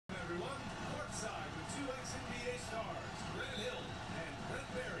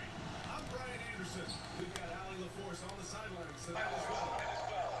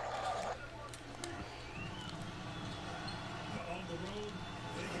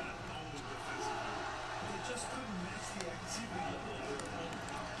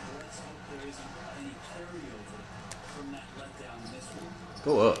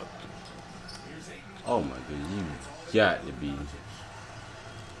Go up. Oh my goodness, you got to be. This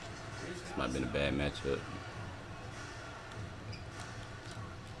might have been a bad matchup.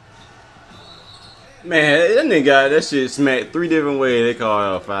 Man, that nigga got that shit smacked 3 different ways. They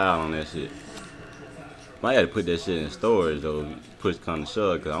call a foul on that shit. Might have to put that shit in storage though. Push come to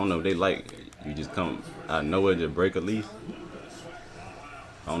shove, cause I don't know if they like you just come out of nowhere to break a leaf.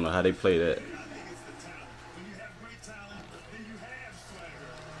 I don't know how they play that.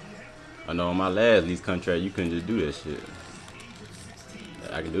 I know on my last lease contract you couldn't just do that shit.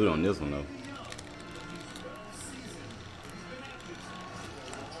 I can do it on this one though.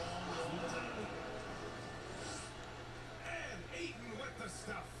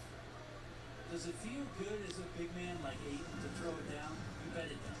 Does it feel good as a big man like Ayton to throw it down? You bet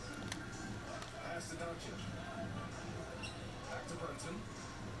it does. Pass to Doncic. Back to Brunson.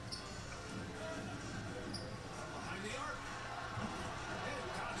 Behind the arc. And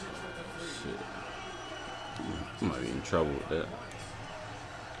Doncic with the three. Shit. I might be in trouble with that. And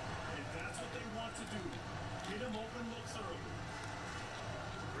that's what they want to do. Get him open looks early.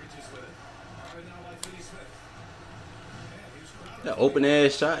 Bridges with it. Right now by Finney Smith. That open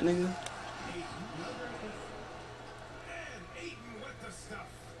ass shot, nigga.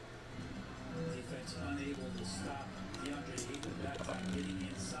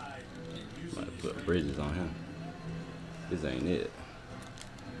 Put Bridges on him. This ain't it.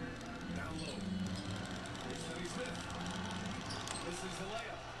 This is the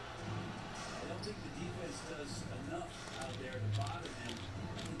layup. I don't think the defense does enough out there to bother him. I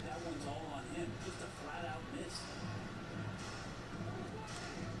think that one's all on him. Just a flat out miss.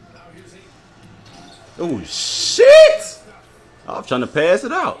 Now here's Ayton. Oh shit! I was trying to pass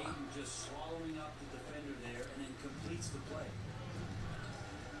it out. Just swallowing up the defender there and then completes the play.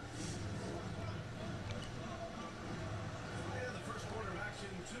 And the first quarter of action,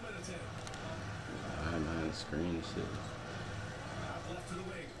 2 minutes in. Behind the screen and shit. Left to the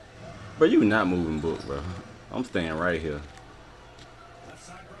wing. Bro, you not moving book, bro. I'm staying right here. Left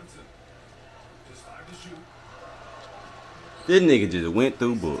side Brunson. Just 5 to shoot. This nigga just went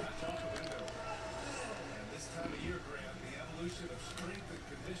through book. And this time of year, Grant, the evolution of strength and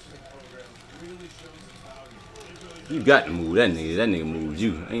conditioning programs really shows its value. You got to move that nigga. That nigga moves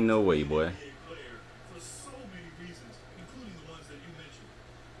you. Ain't no way, boy. For so many reasons, including the ones that you mentioned.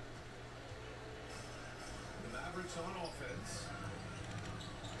 The Mavericks on offense.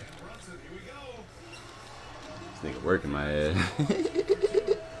 And Brunson, here we go. This nigga working my ass.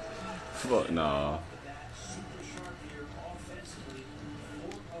 Fuck no. Super sharp here offensively. 4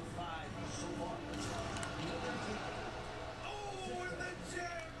 of 5 so far. Oh, and the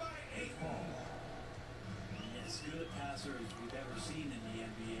jam by Ayton. As good a passer as we've ever seen in the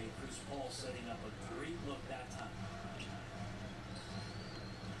NBA. Chris Paul setting up a great look that time.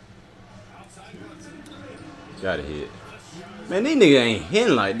 Outside Brunson. Gotta hit. Man, these niggas ain't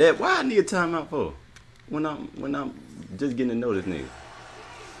hitting like that. Why I need a timeout for? When I'm just getting to know this nigga.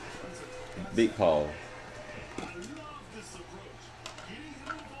 Big Paul. I love this approach. Getting him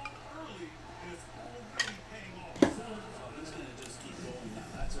involved early is already paying off. So he's going to just keep going now.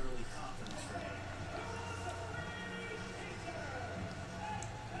 That's early confidence for him.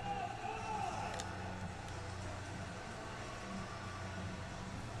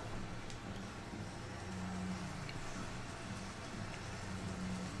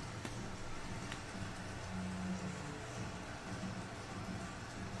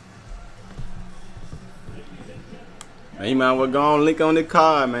 Man, you might as well go on link on the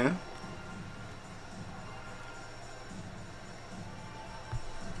card, man.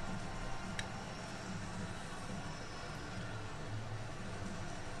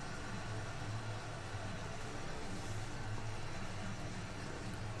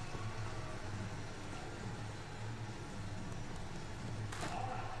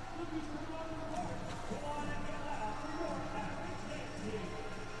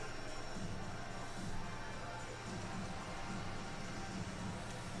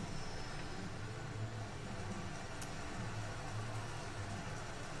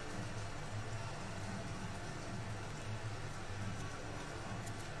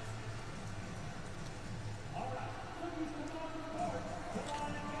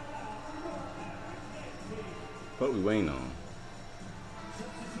 What we waiting on?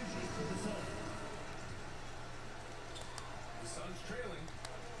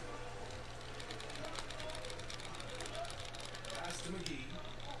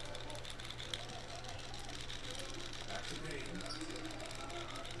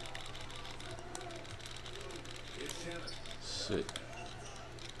 shit.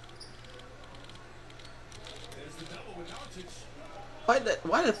 There's the double with Doncic.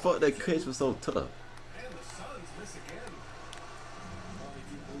 Why the fuck that catch was so tough? And the Suns miss again. Well, if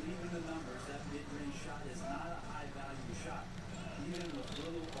you believe in the numbers, that mid-range shot is not a high-value shot, even with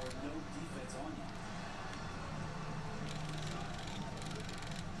little or no defense on you.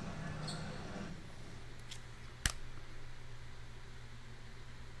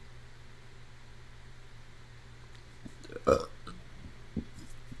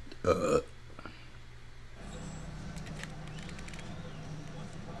 The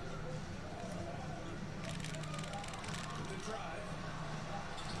drive.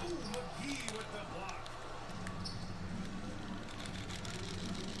 Ooh, McGee with the block.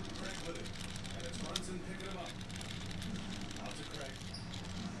 Craig with it. And it's Brunson picking him up. Out to Craig.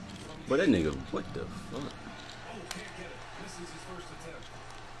 But that nigga, what the fuck? Oh, can't get it. Misses his first attempt.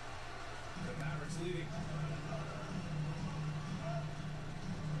 The Mavericks leading.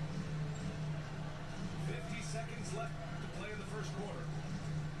 50 seconds left to play in the first quarter.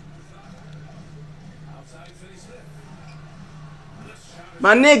 Outside Finney Smith. This shot is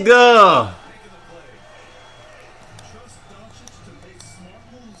My nigga! making the play. Trust Doncic to make smart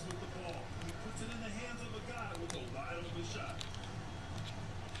moves with the ball. He puts it in the hands of a guy with a wide open shot.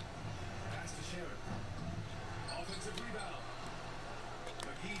 Pass to Sharon. Offensive rebound.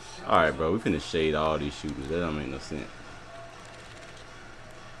 McGee shot. Alright, bro, we finna shade all these shooters. That don't make no sense.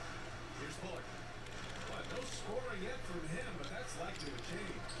 Here's Bullock. But no scoring yet from him, but that's likely to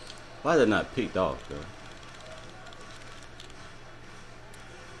change. Why is that not picked off, bro?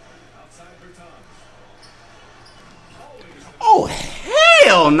 Outside Bertans. Always Oh,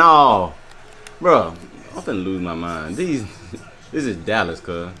 hell no! Bro, I'm finna lose my mind. This is Dallas,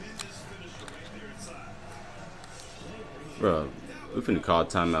 cuz. business finisher right there inside. Bro, we finna call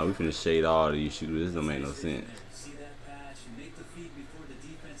timeout. We finna shade all these shooters. This don't make no sense. See that pass, you make the feed before the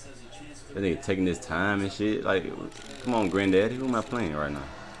defense has a chance to That nigga taking his time and shit. Like, come on, granddaddy. Who am I playing right now?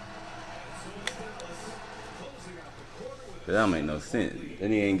 That don't make no sense. That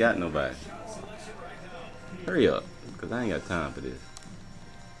nigga ain't got nobody. Hurry up, cause I ain't got time for this.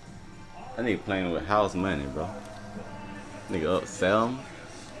 That nigga playing with house money, bro. Nigga upsell him.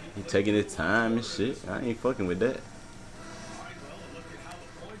 He taking his time and shit. I ain't fucking with that. Well, look at how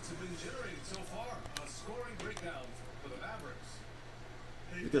the points have been generated so far. A scoring breakdown for the Mavericks.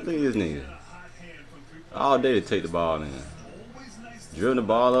 Look at this nigga. A hot hand from three-point All day to take the ball in. always nice to Drill the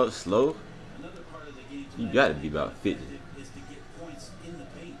ball up slow. Another part of the game You tonight gotta be about 50. is to get points in the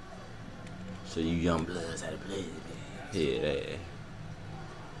paint. So you young bloods how to play. Yeah, that.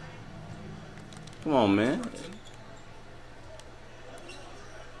 Come on, man.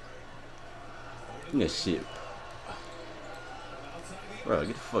 Give me that shit. Bro,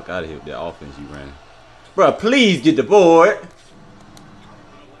 get the fuck out of here with that offense you ran. Bro, please get the board.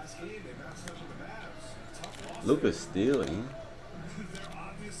 last game. They matched up with the Mavs. Tough loss. Lucas still in. There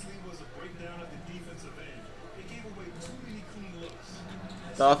obviously was a breakdown at the defensive end. They gave away too many clean looks.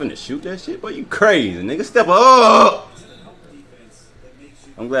 Thought I finna shoot that shit? Boy, you crazy, nigga. Step up.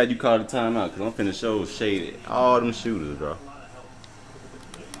 I'm glad you called the timeout, because I'm finna show shaded all them shooters, bro.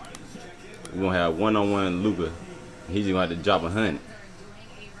 We're gonna have one-on-one Luka. He's gonna have to drop 100.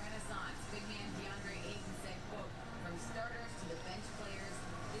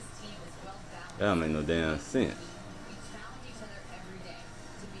 That don't make no damn sense.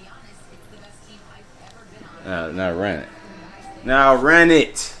 Now run it. Now run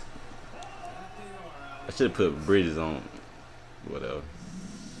it. I should have put Bridges on. Whatever.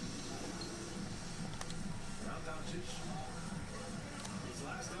 Now Doncic. His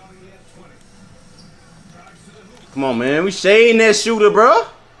last outing, he had 20. Drives to the hoop. Come on, man. We shading that shooter, bro. Ooh,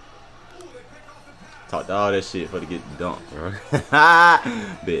 they pick off the pass. Talked all that shit for to get dunked, bro.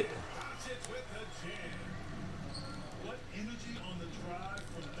 Bet. Doncic with the jam. What energy on the drive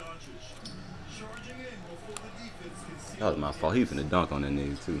from Doncic. Charging in before the defense can see. That was my fault. He finna dunk on that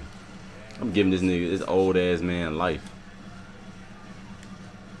nigga, too. I'm giving this nigga, this old ass man, life.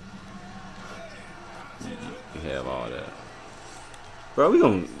 We have all that. Bro, we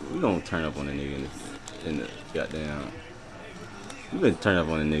gonna turn up on the nigga in the goddamn. We gonna turn up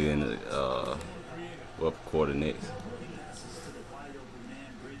on the nigga in the what quarter next. Passes to the wide open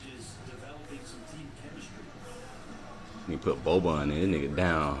man, Bridges developing some team chemistry. You put Boban in, this nigga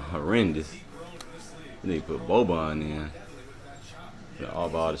down horrendous. This nigga put Boban in. Finna all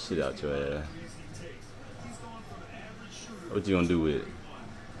ball the shit out your ass. What you gonna do with it?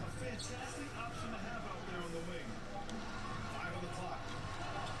 Fantastic option to have out there on the wing. 5 on the clock.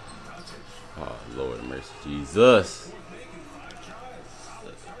 Doncic. Oh Lord of mercy, Jesus. Making 5 tries.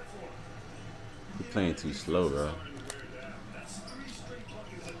 Solid start for him. You playing too slow, bro. That's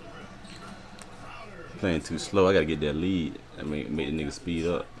playing too slow. I gotta get that lead. I mean, make the nigga speed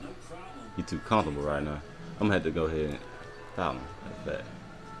up. He too comfortable right now. I'm gonna have to go ahead and foul him. That's bad.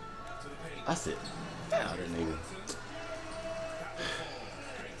 I said, foul that nigga.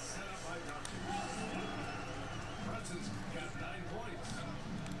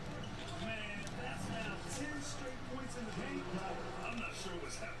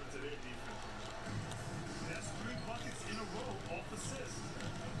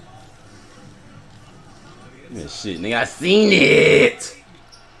 Man, shit, nigga, I seen it.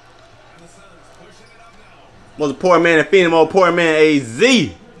 Was a poor man and feeding him old poor man AZ.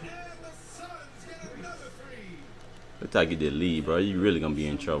 Let's I get that lead, bro. You really gonna be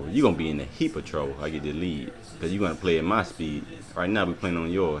in trouble. You gonna be in a heap of trouble. I get the lead because you gonna play at my speed. Right now we playing on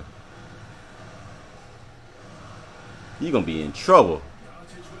yours. You gonna be in trouble.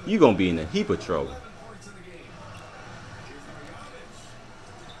 You gonna be in a heap of trouble.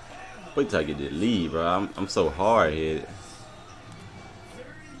 Wait till I get the lead, bro. I'm so hard headed.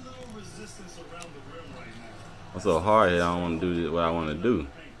 I'm so hard headed. I don't want to do what I want to do.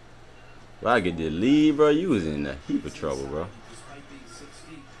 But I get the lead, bro. You was in a heap of trouble, bro.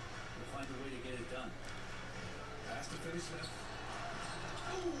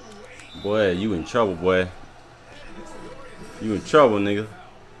 Boy, you in trouble, boy. You in trouble, nigga.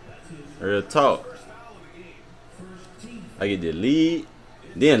 Real talk. I get the lead.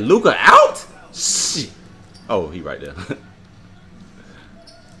 Then Luka out? Shit. Oh, he right there.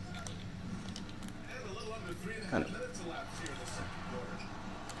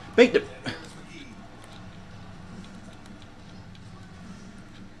 Make the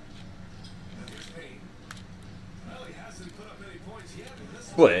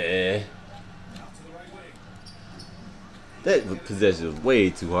boy. That possession was way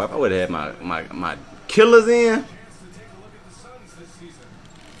too hard. If I would have had my killers in.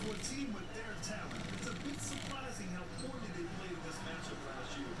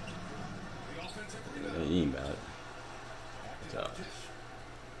 He ain't bad.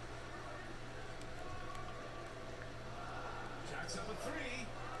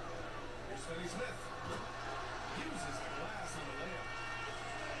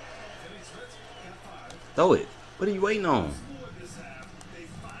 Throw it. What are you waiting on?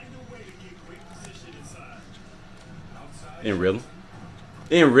 In rhythm.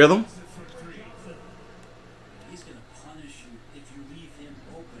 In rhythm. He's going to punish you if you leave him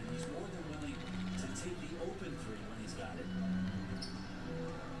open. He's more than willing to take the open three when he's got it.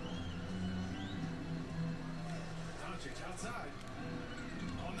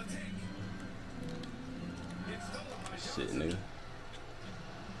 Shit, nigga.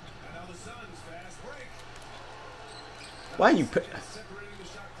 Why you put?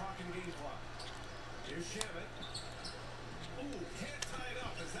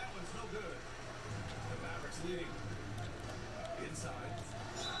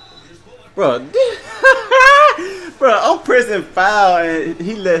 Bro, bro, I'm pressing foul and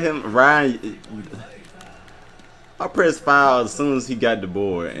he let him ride. I pressed foul as soon as he got the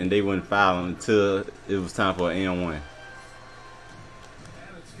board and they wouldn't foul him until it was time for an N1.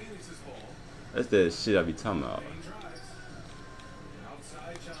 That's that shit I be talking about.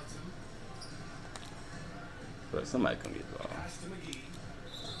 But somebody come get the ball.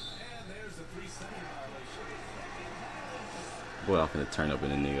 Boy, I'm finna turn up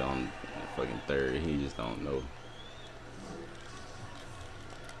in a nigga on fucking third. He just don't know.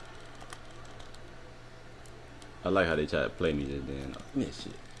 I like how they try to play me just then. Yeah,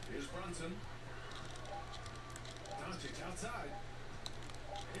 shit.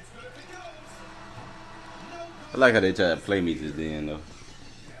 I like how they try to play me just then though.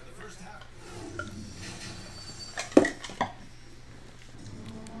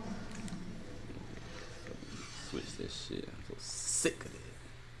 Switch this shit. I'm so sick of it.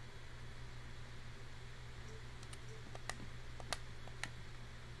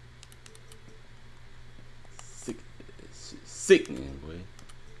 Sick of this shit. Sickening, boy.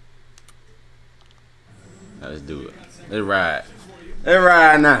 Now let's do it. Let's ride. Let's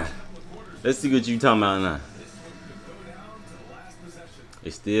ride now. Let's see what you talking about now.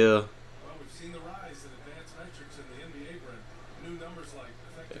 It's still. Well, we've seen the rise in advanced metrics in the NBA brand. New numbers like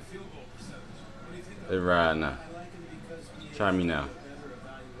effective field goal percentage. What do you think of that? Let's ride now. Try me now.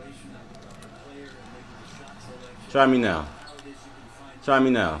 Try me now. Try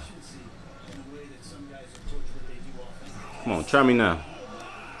me now. Come on, try me now.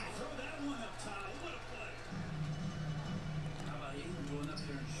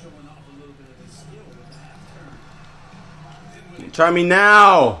 Try me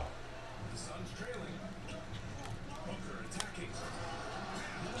now.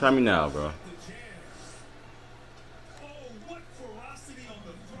 Try me now, bro.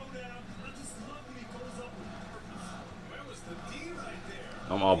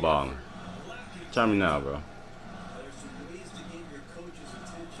 I'm all balling. Try me now, bro. There's some ways to get your coach's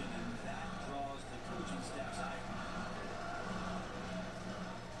attention, and that draws the coaching staff's eye.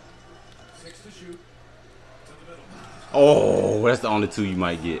 6 to shoot. To the middle. Oh, that's the only two you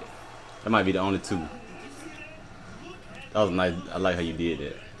might get. That might be the only two. That was nice. I like how you did that.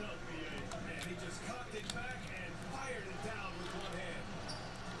 And he just cocked it back and fired it down with one hand.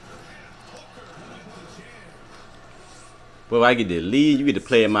 Hooker with the jam. But when I get the lead, you get to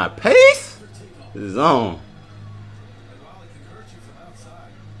play at my pace. This is on. And while it can hurt you from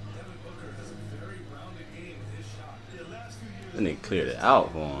outside, Devin Booker has a very rounded game with his shot. The last few years, Then they cleared it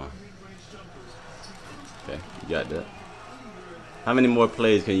out for him. mid-range jumpers. Okay, you got that. How many more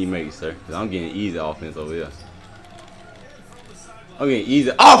plays can you make, sir? Because I'm getting easy offense over here. I'm getting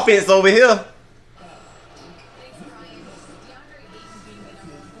easy offense over here. Thanks, Ryan. DeAndre Ayton being the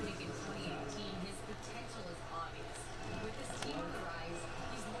number 1 pick in 2018, his potential is obvious. With this team on the rise,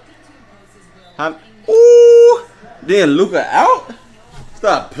 he's looking to impose his will. Ooh, then Luka out.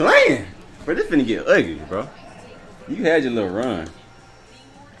 Stop playing, bro. This finna get ugly, bro. You had your little run. Being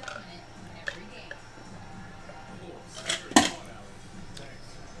more dominant every game.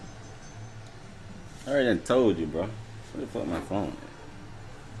 I already done told you, bro. Where the fuck my phone at?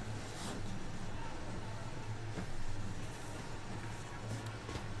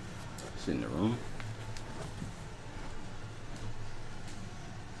 Shit in the room.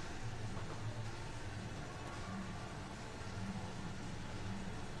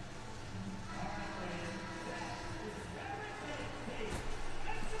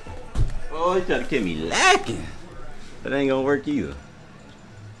 Oh, he trying to keep me lacking. That ain't gonna work either.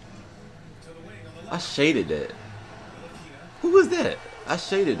 I shaded that. Who was that? I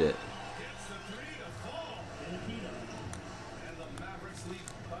shaded that. Gets the three to fall. And the Mavericks lead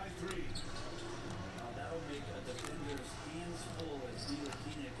by 3. That'll make a defender's hands full as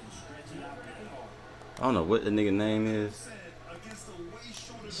Ntilikina can stretch it out really hard. I don't know what the nigga name is. Said against a way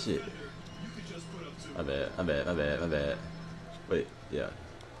shorter Shit. defender, you could just put up 2. My bad. Wait, yeah.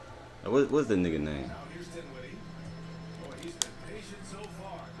 What's the nigga name? Now here's Dinwiddie. Boy, he's been patient so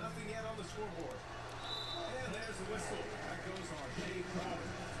far. Nothing yet on the scoreboard. And there's the whistle. That goes on Jay Crowder.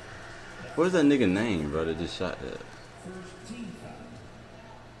 What's that nigga name, bro, that just shot that?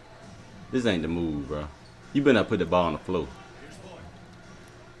 This ain't the move, bro. You better not put the ball on the floor. Here's Boyd.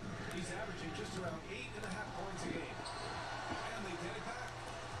 He's averaging just around 8.5 points a game. And they get it back.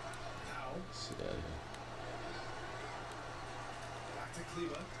 Now, Shit out of back to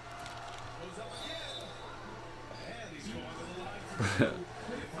Cleveland. Goes up again. And he's going to the line for here.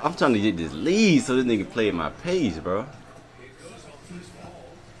 I'm trying to get this lead so this nigga play at my pace, bro. It goes off to his ball.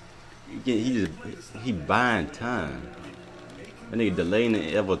 He buying time. That nigga delaying the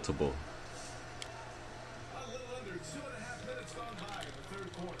inevitable. A little under 2.5 minutes gone by in the third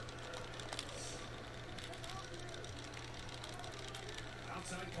quarter.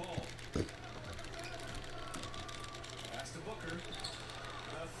 Outside call. Pass to Booker.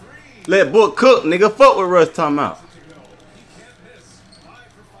 The 3 Let Book cook, nigga. Fuck with Russ timeout. to go. He can't miss. 5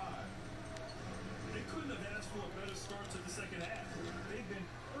 for 5. They couldn't have asked for a better start to the second half. They've been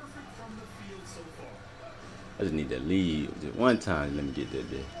perfect from the field so far. I just need that lead just one time. Let me get that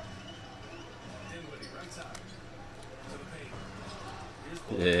there. Dinwiddie, right side. To the paint. Here's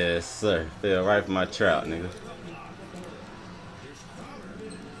Booker. Yes, sir. Fell right for my trout, nigga.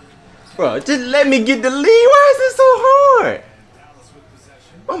 Bro, just let me get the lead. Why is it so hard? Dallas with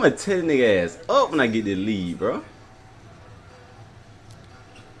possession. I'm gonna tear the nigga ass up when I get the lead, bro.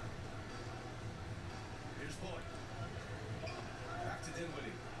 Here's Boyd. Back to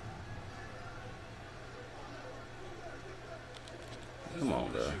Dinwiddie. Come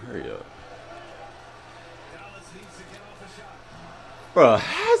on, bro. Hurry up. Dallas needs to get off a shot. Bro,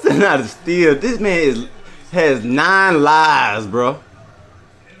 how's that not a steal? This man has 9 lives, bro. In a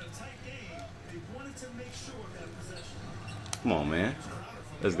tight game, they wanted to make sure of that possession. Come on, man.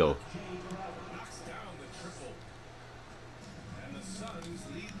 Let's go. Knocks down the triple. And the Suns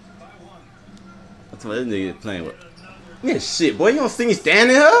lead by 1. That's what this nigga is playing with. Yeah, shit, boy. You don't see me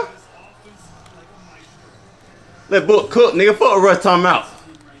standing here? This offense like a maestro. Let Book cook, nigga. Fuck with Russ timeout.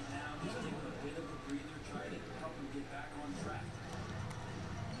 Right now, he's taking a bit of a breather, trying to help him get back on track.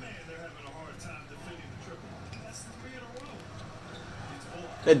 Man, they're having a hard time defending the triple. That's 3 in a row. It's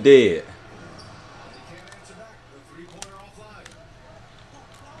Boyd. That dead. They can't answer back. The 3-pointer offline.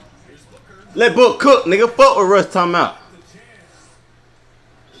 Here's Booker. Let Book cook, nigga. Fuck with Russ timeout.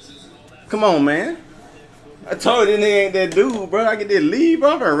 The chance. Come on, man. I told you this nigga ain't that dude, bro. I get that lead,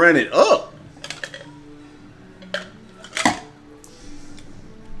 bro. I'm gonna run it up.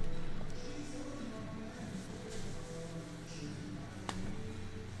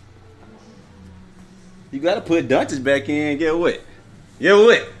 You gotta put Doncic back in. Get what? Get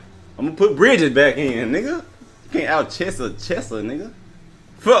what? I'm gonna put Bridges back in, nigga. You can't out Chester, nigga.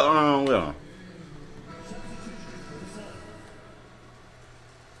 Fuck wrong with him.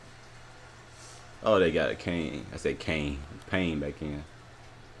 Oh, they got a Kane. I said Kane. Payne back in.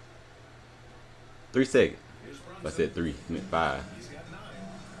 3 seconds. I said 3. I meant 5.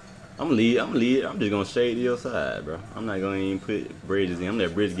 I'm gonna lead. I'm just gonna shade the other side, bro. I'm not gonna even put Bridges in. I'm gonna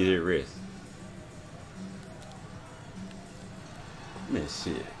let Bridges get his rest. Man,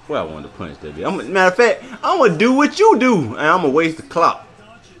 shit. Well, I wanted to punch that bitch. Matter of fact, I'm gonna do what you do, and I'm gonna waste the clock.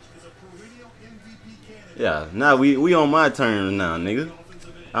 Yeah, now we on my turn now, nigga.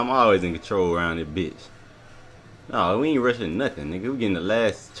 I'm always in control around this bitch. No, we ain't rushing nothing, nigga. We getting the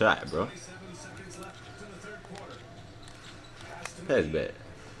last shot, bro. Pass back.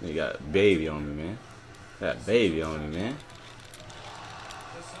 Nigga got a baby on me, man. Got a baby on me, man.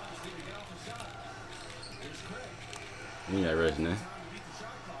 You ain't rushing that.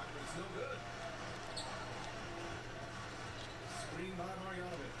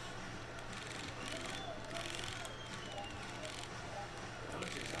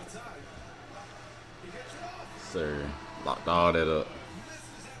 Sir, locked all that up.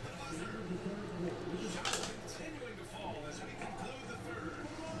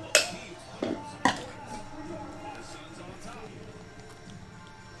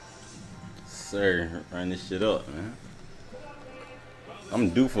 Sir, run this shit up, man. I'm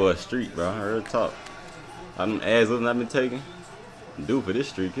due for a streak, bro. Real talk. I'm ass up I've been taking. I'm due for this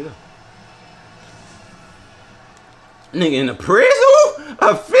streak here. Nigga in the prison?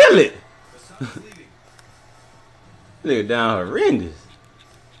 I feel it. Nigga down horrendous.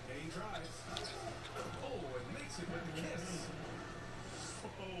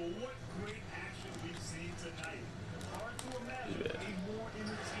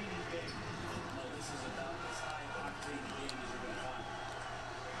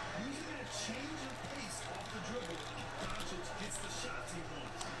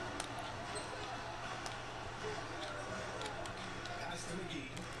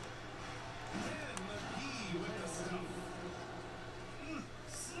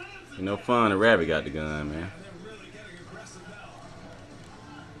 No fun. The rabbit got the gun, man.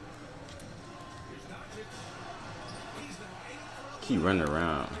 Keep running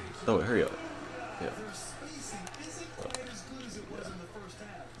around. Throw it. Hurry up. Yeah.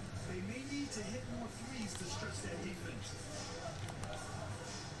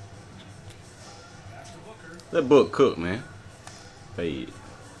 Let Book cook, man. Fade.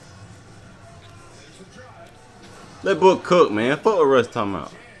 Let Book cook, man. Fuck what Russ talking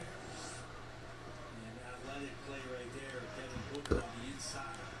about.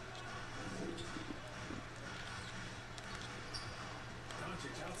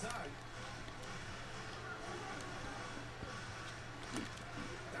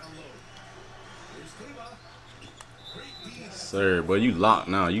 Sir, boy, you locked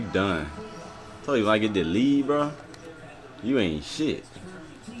now. You done. Told you when I get the lead, bro. You ain't shit.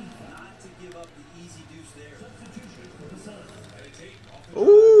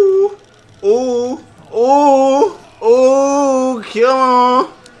 Ooh, ooh, ooh, ooh, kill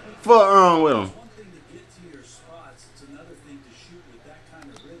him. Fuck wrong with him.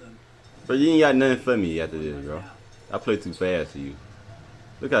 But you ain't got nothing for me after this, bro. I play too fast for you.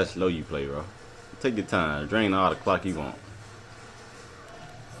 Look how slow you play, bro. Take your time. Drain all the clock you want.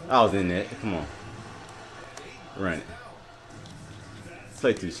 I was in that. Come on. Run it.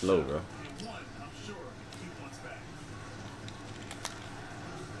 Play too slow, bro.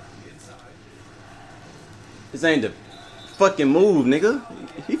 This ain't the fucking move, nigga.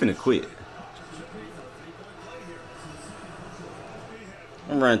 He finna quit.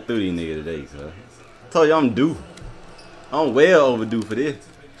 I'm running through these niggas today, cuz. Told you I'm due. I'm well overdue for this.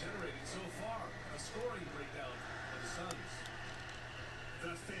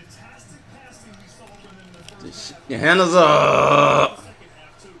 Just your handles up.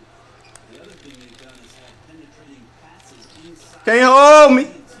 Can't hold me.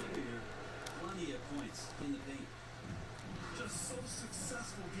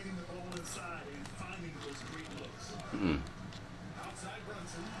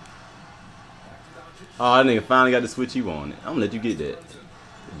 Oh, that nigga finally got the switch you wanted. I'm gonna let you get that.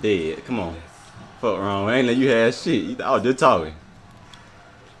 Dead. Come on. Fuck wrong. I ain't let you have shit. I was just talking.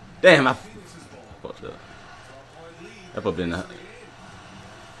 Damn, I fucked up. That up in the.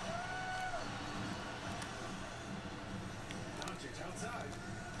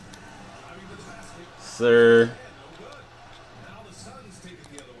 Sir.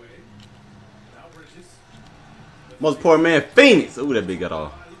 Most poor man Phoenix. Ooh, that big got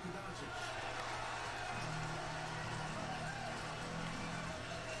off.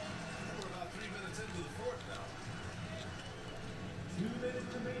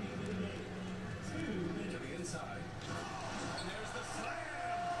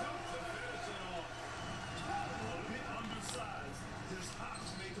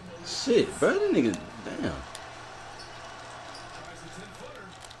 Shit, bro, that nigga, damn. Tries the 10-footer.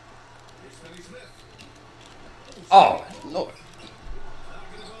 Here's Finney Smith. Oh, Lord. Not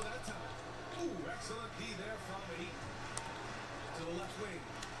gonna go that time. Ooh, excellent D there from 8 to the left wing.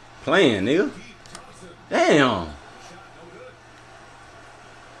 Playing, nigga. Pete Johnson. Damn. Shot no good.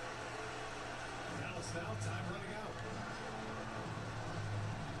 Now it's foul time running out.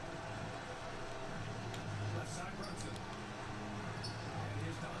 Left side Brunson. And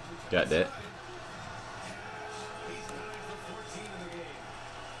here's Doncic. Got that. He's 9 for 14 in the game.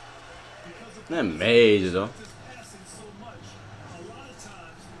 Because of That major, though. his passing so much, a lot of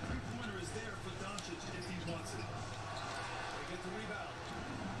times the three-pointer is there for Doncic if he wants it. They get the rebound.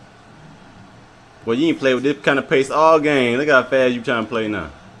 Well, you ain't play with this kind of pace all game. Look how fast you trying to play now.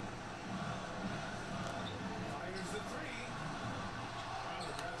 Fires the three. Crowder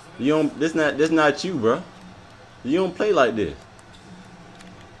grabs the You don't. This not you, bro. You don't play like this.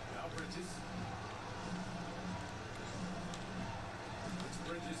 Now Bridges. It's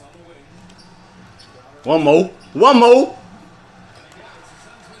Bridges on the wing. Crowder. One more. One more. And again, it's the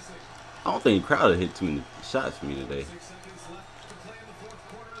Suns missing. I don't think Crowder hit too many shots for me today. 6 seconds left to play in the fourth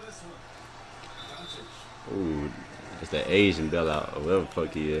quarter of this one. Doncic. Ooh, it's that Asian bailout or whatever the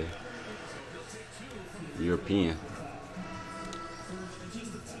fuck he is. European.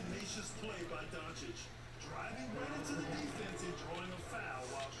 Just a tenacious play by Doncic. Driving right into the defense and drawing a foul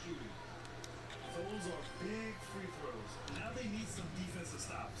while shooting. Those are big free throws. Now they need some defensive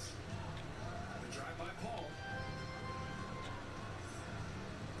stops. The drive by Paul.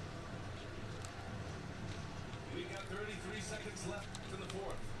 We got 33 seconds left in the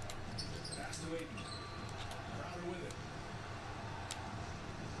fourth. Pass to Aiden. Crowder with it.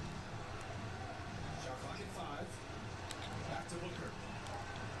 Shot clock at 5. Back to Booker.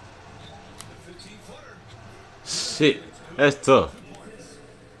 The 15-footer. Shit, that's tough.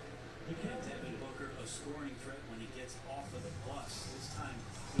 You can't Devin Booker a scoring threat when he gets off of the bus. This time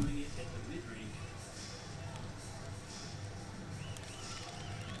doing it at the mid-range.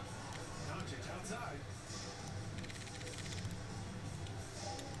 Doncic outside.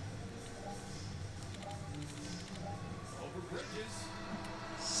 Over Bridges.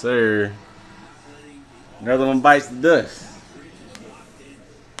 Sir. Another one bites the dust.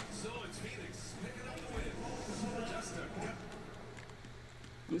 So it's Phoenix picking up the win. Just a gut.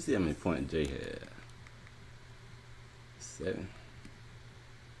 Let me see how many points Jay had. 7.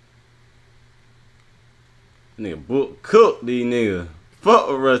 Nigga book cook these niggas. Fuck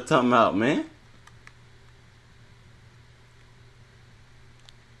what Russ talking about, man.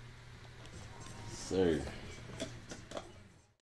 Sir.